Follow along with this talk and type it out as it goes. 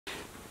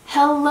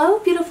Hello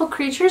beautiful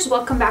creatures,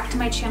 welcome back to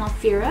my channel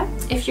Phyrra.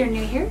 If you're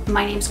new here,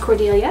 my name's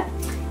Cordelia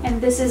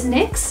and this is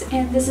Nyx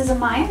and this is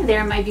Amaya.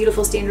 They're my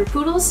beautiful standard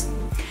poodles.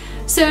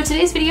 So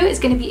today's video is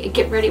going to be a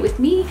get ready with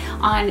me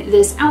on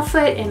this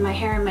outfit and my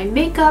hair and my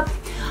makeup.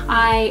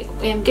 I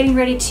am getting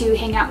ready to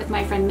hang out with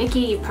my friend Mickey.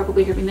 You've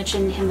probably heard me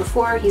mention him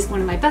before. He's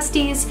one of my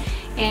besties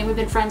and we've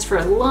been friends for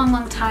a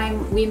long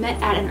time. We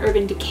met at an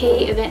Urban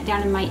Decay event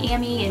down in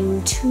Miami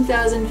in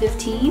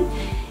 2015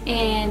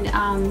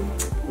 and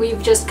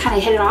we've just kind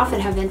of hit it off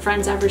and have been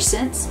friends ever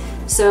since.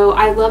 So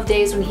I love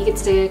days when he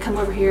gets to come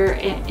over here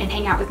and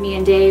hang out with me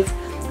and Dave.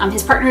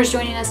 His partner is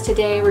joining us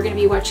today. We're going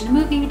to be watching a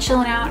movie,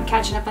 chilling out and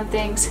catching up on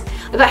things.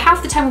 About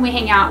half the time when we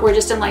hang out, we're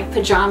just in like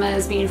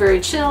pajamas, being very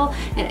chill,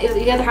 and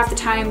the other half the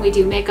time we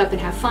do makeup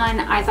and have fun.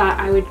 I thought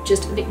I would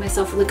just make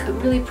myself look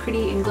really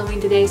pretty and glowing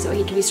today so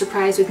he can be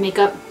surprised with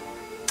makeup,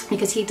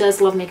 because he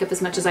does love makeup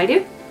as much as I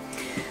do.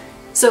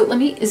 So let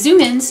me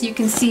zoom in so you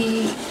can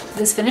see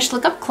this finished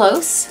look up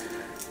close.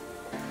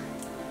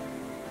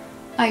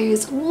 I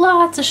use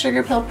lots of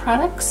Sugarpill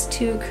products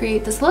to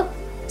create this look.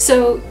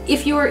 So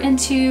if you're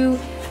into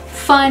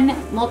fun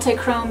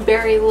multi-chrome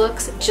berry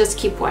looks, just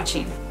keep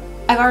watching.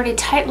 I've already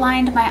tight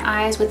lined my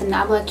eyes with the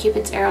Nabla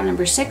Cupid's Arrow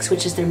number 6,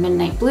 which is their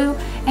Midnight Blue,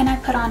 and I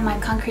put on my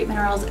Concrete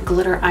Minerals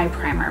Glitter Eye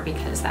Primer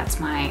because that's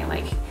my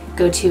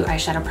go-to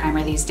eyeshadow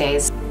primer these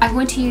days. I'm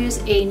going to use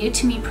a new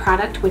to me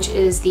product, which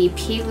is the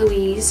P.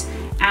 Louise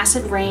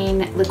Acid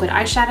Rain Liquid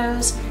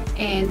Eyeshadows,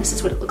 and this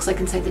is what it looks like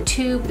inside the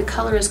tube. The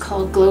color is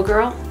called Glow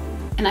Girl.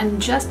 And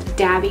I'm just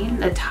dabbing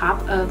the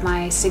top of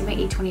my Sigma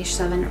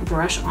E27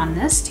 brush on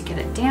this to get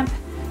it damp.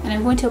 And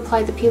I'm going to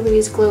apply the P.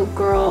 Louise Glow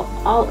Girl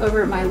all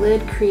over my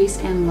lid, crease,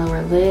 and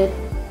lower lid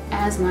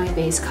as my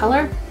base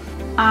color.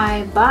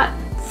 I bought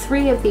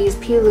 3 of these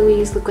P.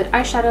 Louise liquid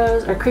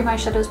eyeshadows, or cream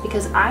eyeshadows,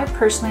 because I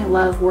personally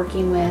love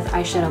working with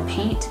eyeshadow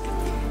paint.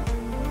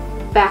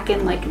 Back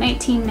in like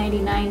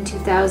 1999,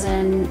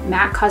 2000,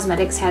 MAC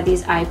Cosmetics had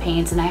these eye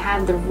paints and I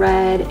had the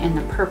red and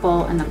the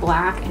purple and the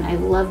black, and I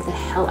love the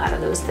hell out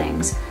of those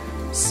things.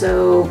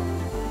 So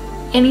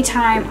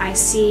anytime I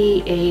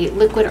see a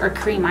liquid or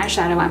cream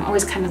eyeshadow, I'm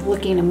always kind of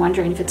looking and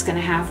wondering if it's going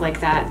to have like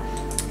that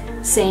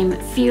same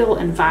feel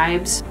and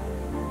vibes.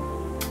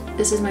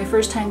 This is my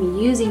first time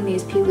using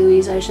these P.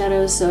 Louise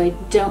eyeshadows, so I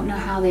don't know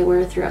how they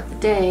wear throughout the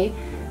day,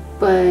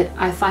 but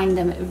I find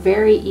them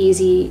very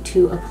easy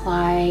to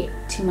apply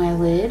to my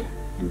lid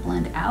and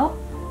blend out.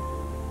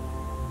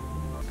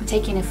 I'm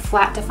taking a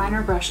flat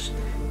definer brush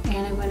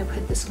and I'm going to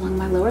put this along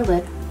my lower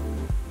lid.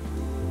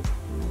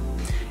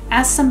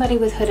 As somebody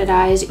with hooded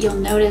eyes, you'll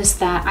notice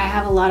that I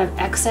have a lot of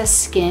excess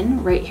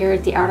skin right here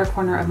at the outer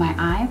corner of my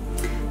eye,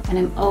 and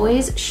I'm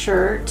always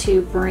sure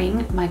to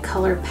bring my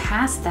color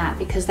past that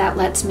because that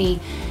lets me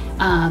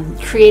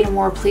create a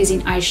more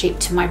pleasing eye shape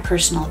to my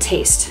personal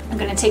taste. I'm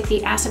going to take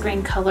the Acid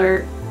Rain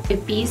color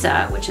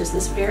Ibiza, which is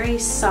this very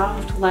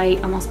soft,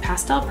 light, almost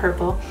pastel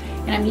purple,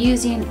 and I'm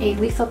using a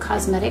Lethal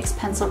Cosmetics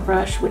pencil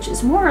brush, which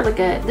is more like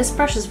this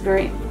brush is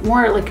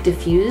more like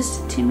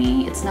diffused to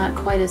me. It's not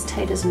quite as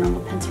tight as a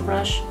normal pencil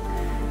brush,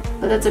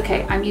 but that's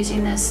okay. I'm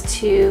using this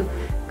to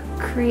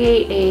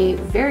create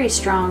a very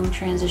strong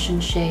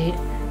transition shade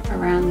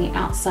around the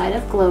outside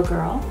of Glow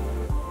Girl.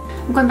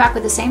 I'm going back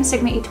with the same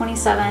Sigma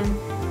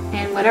E27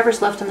 and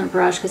whatever's left on the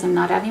brush because I'm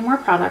not adding more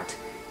product,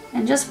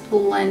 and just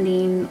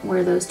blending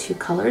where those two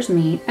colors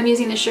meet. I'm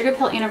using the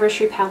Sugarpill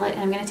Anniversary Palette,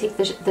 and I'm going to take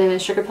the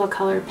Sugarpill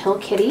color Pill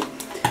Kitty,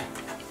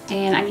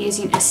 and I'm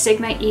using a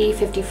Sigma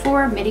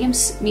E54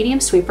 medium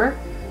sweeper,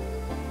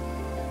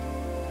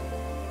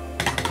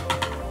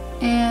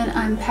 and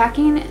I'm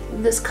packing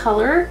this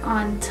color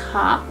on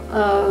top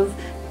of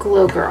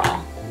Glow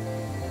Girl.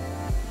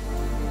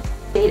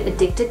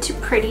 Addicted to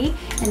Pretty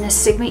in the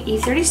Sigma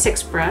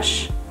E36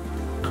 brush,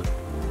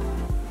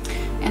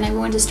 and I'm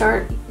going to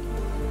start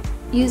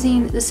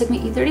using the Sigma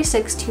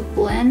E36 to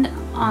blend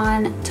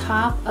on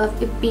top of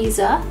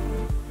Ibiza.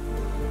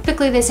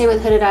 Typically they say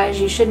with hooded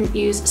eyes you shouldn't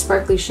use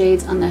sparkly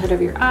shades on the hood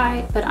of your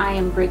eye, but I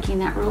am breaking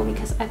that rule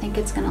because I think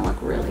it's going to look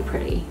really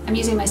pretty. I'm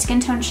using my skin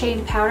tone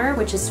shade powder,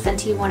 which is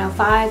Fenty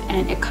 105, and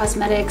an IT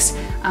Cosmetics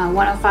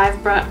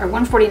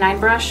 149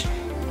 brush,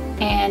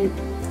 and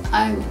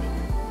I'm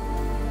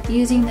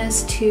using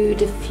this to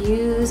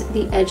diffuse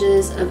the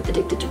edges of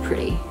Addicted to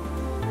Pretty.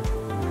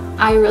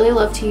 I really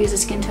love to use a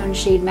skin tone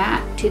shade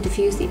matte to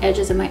diffuse the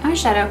edges of my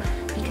eyeshadow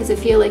because I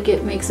feel like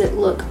it makes it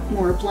look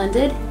more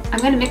blended. I'm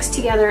going to mix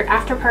together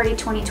After Party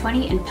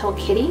 2020 and Pill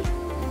Kitty.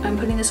 I'm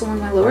putting this along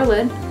my lower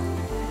lid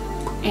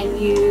and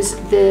use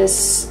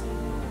this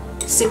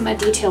Sigma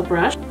detail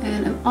brush,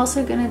 and I'm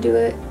also going to do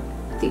it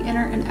at the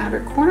inner and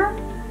outer corner.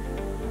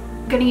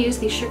 I'm going to use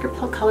the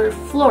Sugarpill color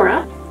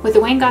Flora with the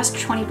Wayne Goss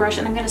 20 brush,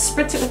 and I'm going to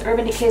spritz it with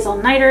Urban Decay's All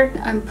Nighter.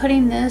 I'm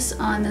putting this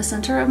on the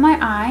center of my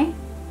eye.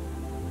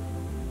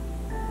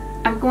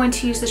 I'm going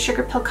to use the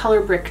Sugarpill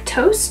color Brick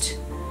Toast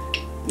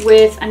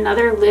with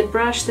another lid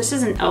brush. This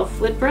is an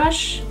e.l.f. lid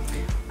brush.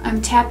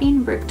 I'm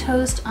tapping Brick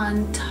Toast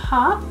on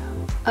top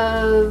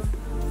of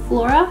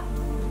Flora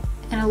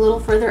and a little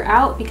further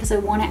out because I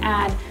want to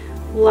add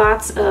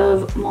lots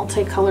of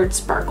multicolored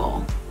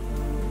sparkle.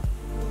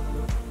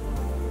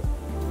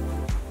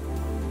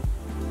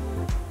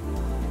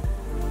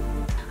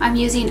 I'm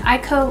using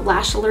Ico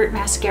Lash Alert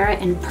Mascara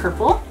in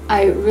purple.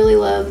 I really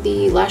love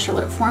the Lash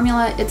Alert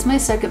formula. It's my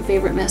second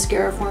favorite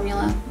mascara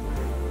formula.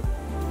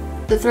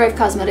 The Thrive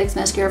Cosmetics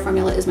mascara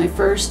formula is my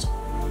first.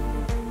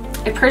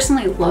 I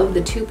personally love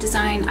the tube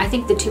design. I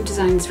think the tube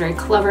design is very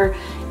clever,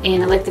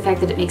 and I like the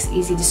fact that it makes it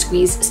easy to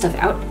squeeze stuff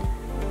out.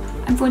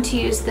 I'm going to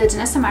use the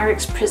Danessa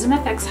Myricks Prism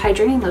FX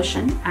Hydrating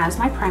Lotion as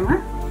my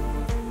primer.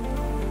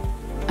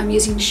 I'm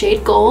using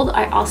shade Gold.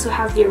 I also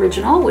have the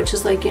original, which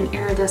is like an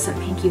iridescent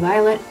pinky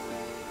violet.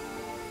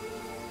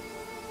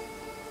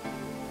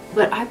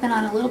 But I've been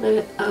on a little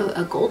bit of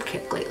a gold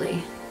kick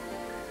lately.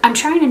 I'm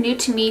trying a new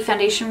to me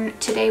foundation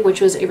today,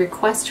 which was a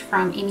request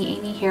from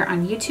Amy here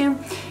on YouTube,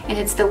 and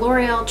it's the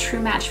L'Oreal True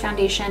Match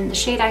Foundation. The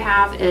shade I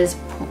have is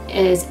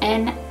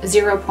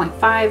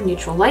N0.5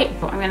 Neutral Light.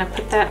 I'm going to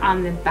put that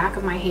on the back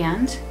of my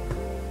hand,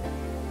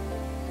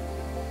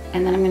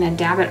 and then I'm going to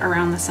dab it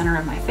around the center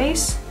of my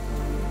face,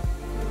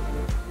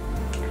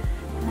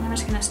 and then I'm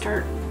just going to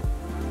start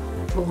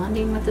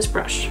blending with this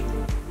brush.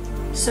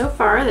 So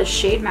far the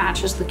shade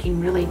match is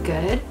looking really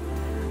good.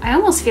 I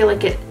almost feel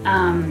like it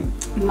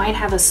might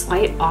have a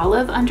slight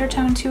olive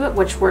undertone to it,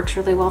 which works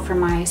really well for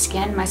my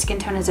skin. My skin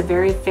tone is a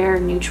very fair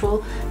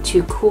neutral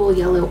to cool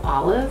yellow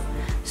olive.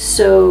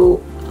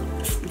 So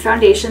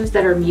foundations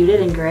that are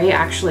muted and gray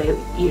actually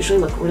usually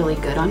look really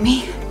good on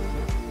me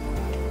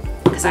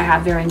because I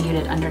have very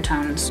muted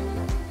undertones.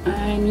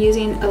 I'm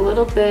using a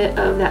little bit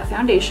of that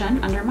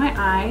foundation under my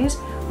eyes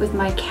with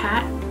my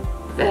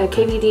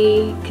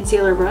KVD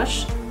concealer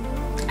brush.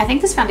 I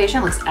think this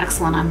foundation looks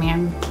excellent on me.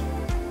 I'm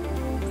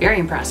very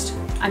impressed.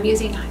 I'm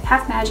using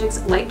Half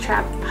Magic's Light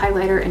Trap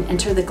highlighter and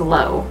Enter the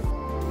Glow.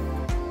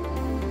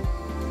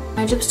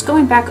 I'm just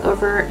going back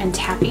over and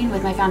tapping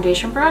with my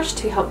foundation brush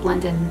to help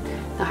blend in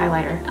the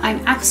highlighter.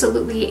 I'm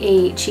absolutely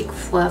a cheek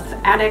fluff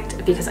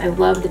addict because I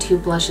love the two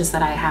blushes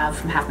that I have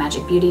from Half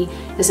Magic Beauty.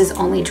 This is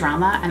Only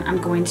Drama, and I'm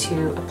going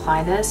to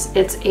apply this.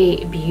 It's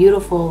a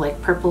beautiful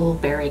like purple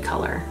berry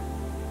color.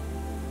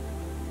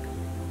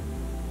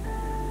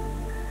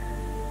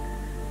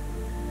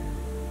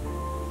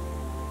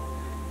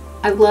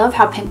 I love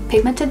how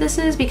pigmented this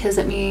is because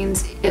it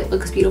means it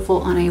looks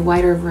beautiful on a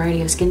wider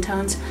variety of skin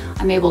tones.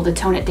 I'm able to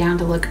tone it down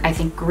to look, I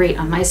think, great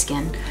on my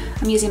skin.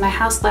 I'm using my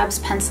Haus Labs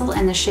pencil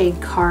in the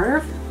shade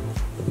Carve.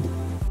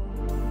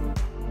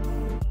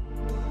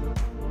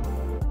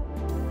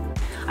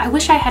 I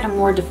wish I had a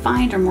more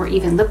defined or more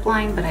even lip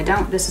line, but I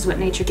don't. This is what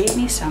nature gave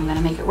me, so I'm gonna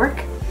make it work.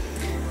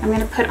 I'm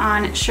gonna put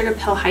on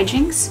Sugarpill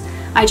Hijinks.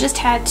 I just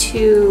had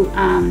to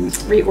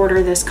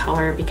reorder this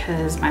color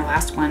because my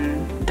last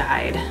one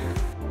died.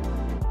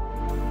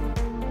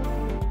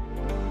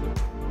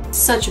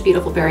 Such a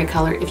beautiful berry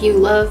color. If you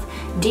love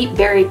deep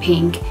berry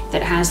pink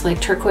that has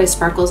like turquoise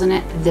sparkles in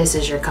it, this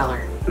is your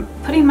color. I'm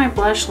putting my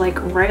blush like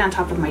right on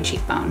top of my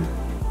cheekbone.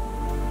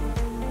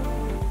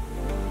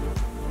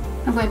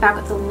 I'm going back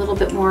with a little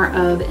bit more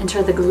of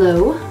Enter the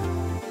Glow.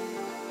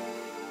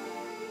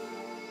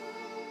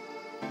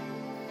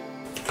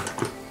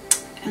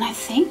 And I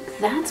think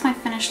that's my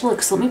finished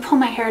look. So let me pull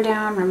my hair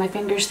down, run my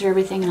fingers through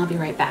everything, and I'll be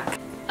right back.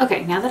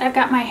 Okay, now that I've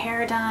got my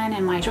hair done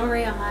and my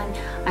jewelry on,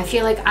 I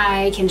feel like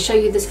I can show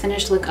you this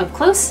finished look up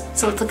close.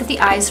 So let's look at the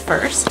eyes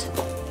first.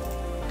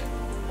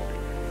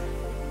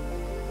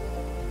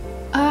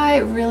 I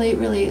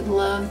really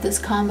love this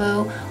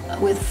combo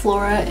with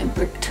Flora and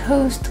Brick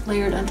Toast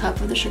layered on top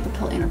of the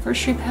Sugarpill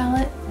Anniversary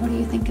palette. What do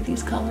you think of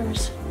these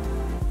colors?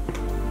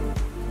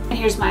 And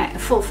here's my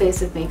full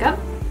face of makeup.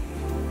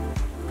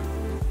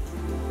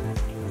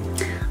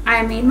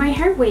 I made my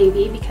hair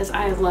wavy because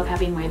I love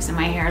having waves in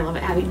my hair. I love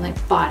it having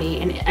like body,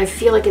 and I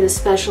feel like it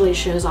especially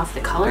shows off the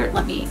color.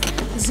 Let me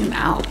zoom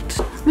out.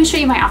 Let me show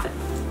you my outfit.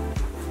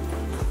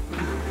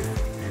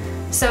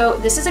 So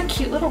this is a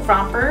cute little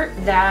romper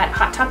that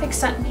Hot Topic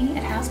sent me.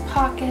 It has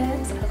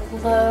pockets. I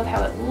love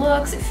how it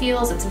looks, it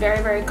feels, it's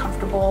very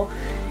comfortable.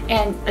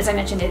 And as I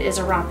mentioned, it is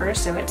a romper,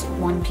 so it's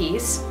one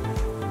piece.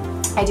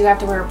 I do have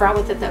to wear a bra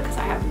with it though because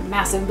I have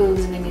massive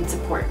boobs and they need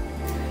support.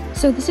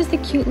 So this is the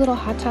cute little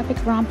Hot Topic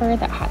romper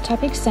that Hot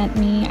Topic sent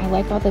me. I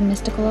like all the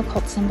mystical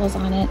occult symbols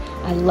on it.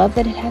 I love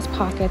that it has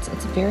pockets.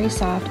 It's very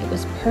soft. It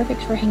was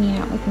perfect for hanging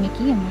out with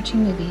Mickey and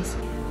watching movies.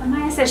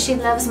 Maya says she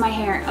loves my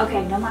hair.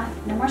 Okay, no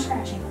more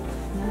scratching.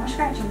 No more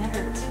scratching, that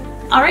hurts.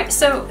 All right,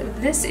 so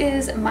this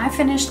is my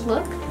finished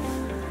look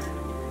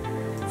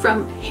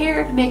from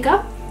hair to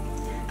makeup.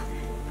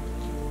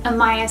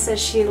 Amaya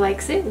says she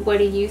likes it. What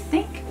do you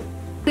think?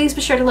 Please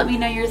be sure to let me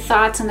know your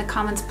thoughts in the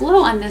comments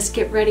below on this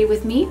Get Ready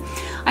With Me.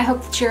 I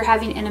hope that you're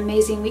having an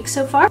amazing week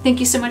so far.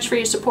 Thank you so much for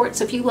your support.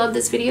 So if you love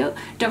this video,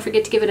 don't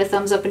forget to give it a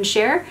thumbs up and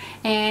share,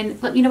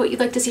 and let me know what you'd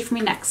like to see from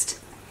me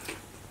next.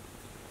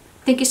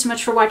 Thank you so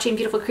much for watching,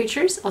 beautiful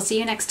creatures. I'll see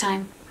you next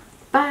time.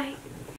 Bye.